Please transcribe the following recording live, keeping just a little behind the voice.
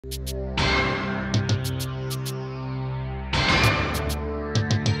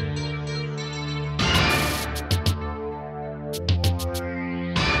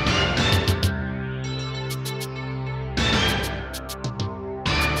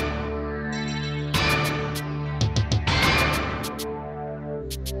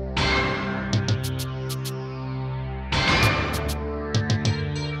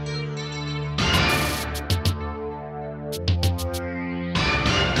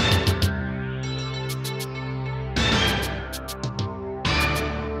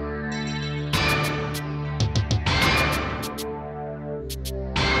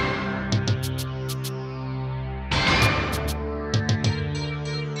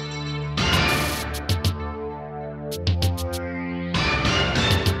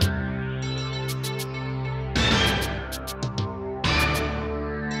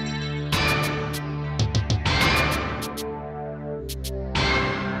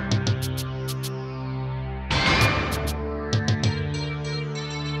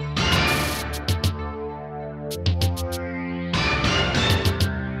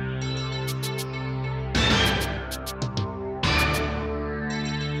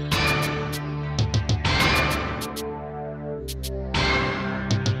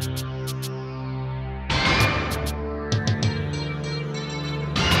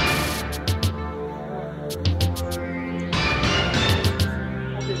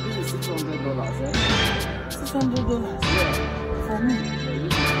$600 for me.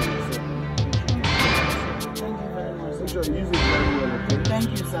 Thank you very much. Make sure you use it very well, okay? Thank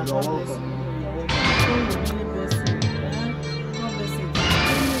you, sir. God bless you. God really bless you. God bless you.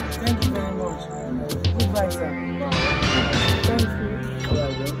 Thank you very much. Goodbye, sir. Thank you.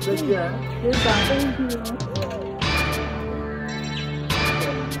 Take care. Yes, sir. Thank you.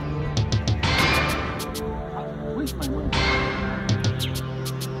 Where's my money?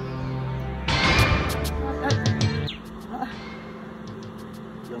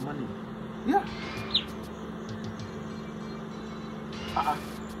 Your money? Yeah.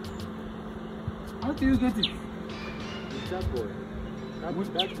 How do you get it? It's that boy. That boy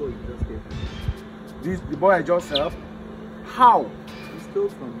just gave me. The boy I just helped? How? He stole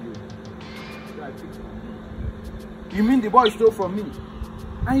from you. So I picked from him. You mean the boy stole from me?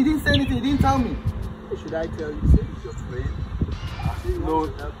 And he didn't say anything, he didn't tell me. What should I tell you? Say it's your friend. Say you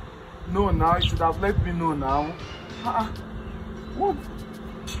want to help. No, now you should have let me know now. What?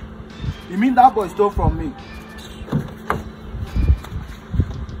 You mean that boy stole from me?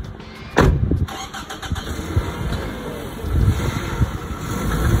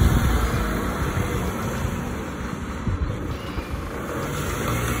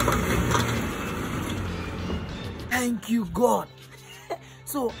 Thank you, God.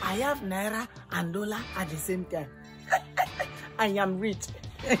 So I have naira and dollar at the same time. I am rich.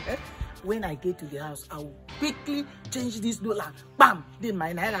 When I get to the house, I will quickly change this dollar. Bam! Then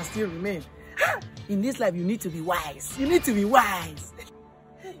my naira still remain. In this life, you need to be wise. You need to be wise.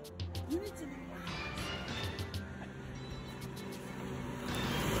 You need to be wise.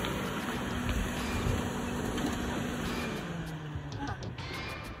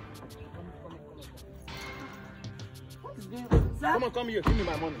 What is going on, sir? Come on, come here, give me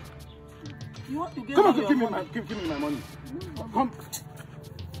my money. You want to get Come on, your give me money? give me my money. Come.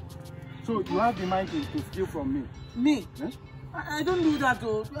 So you have the mind to steal from me? Me? Eh? I don't do that,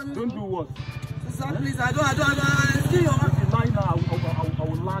 though. Don't do what? Sir, please, I don't steal your money. If you lie now, I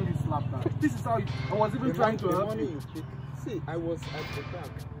will land this slap now. This is how I was even trying to help money you. pick. See, I was at the back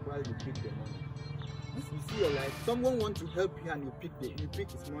while you picked the money. You see your life. Someone wants to help you and you pick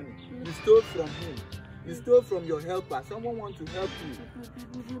his money. You stole from him. You stole from your helper. Someone wants to help you.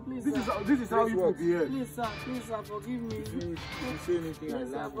 Please, This is how you will behave. Please, sir, forgive me. If you say anything, I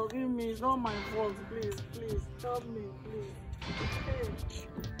Please, sir, laugh. forgive me. It's not my fault. Please, help me, please.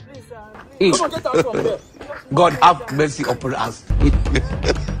 Please, sir, please. Come on, get out from there. God have mercy upon us.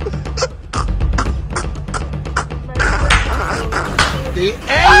 The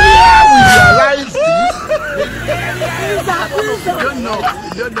earlier we realize this,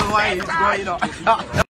 You don't know why it's going on.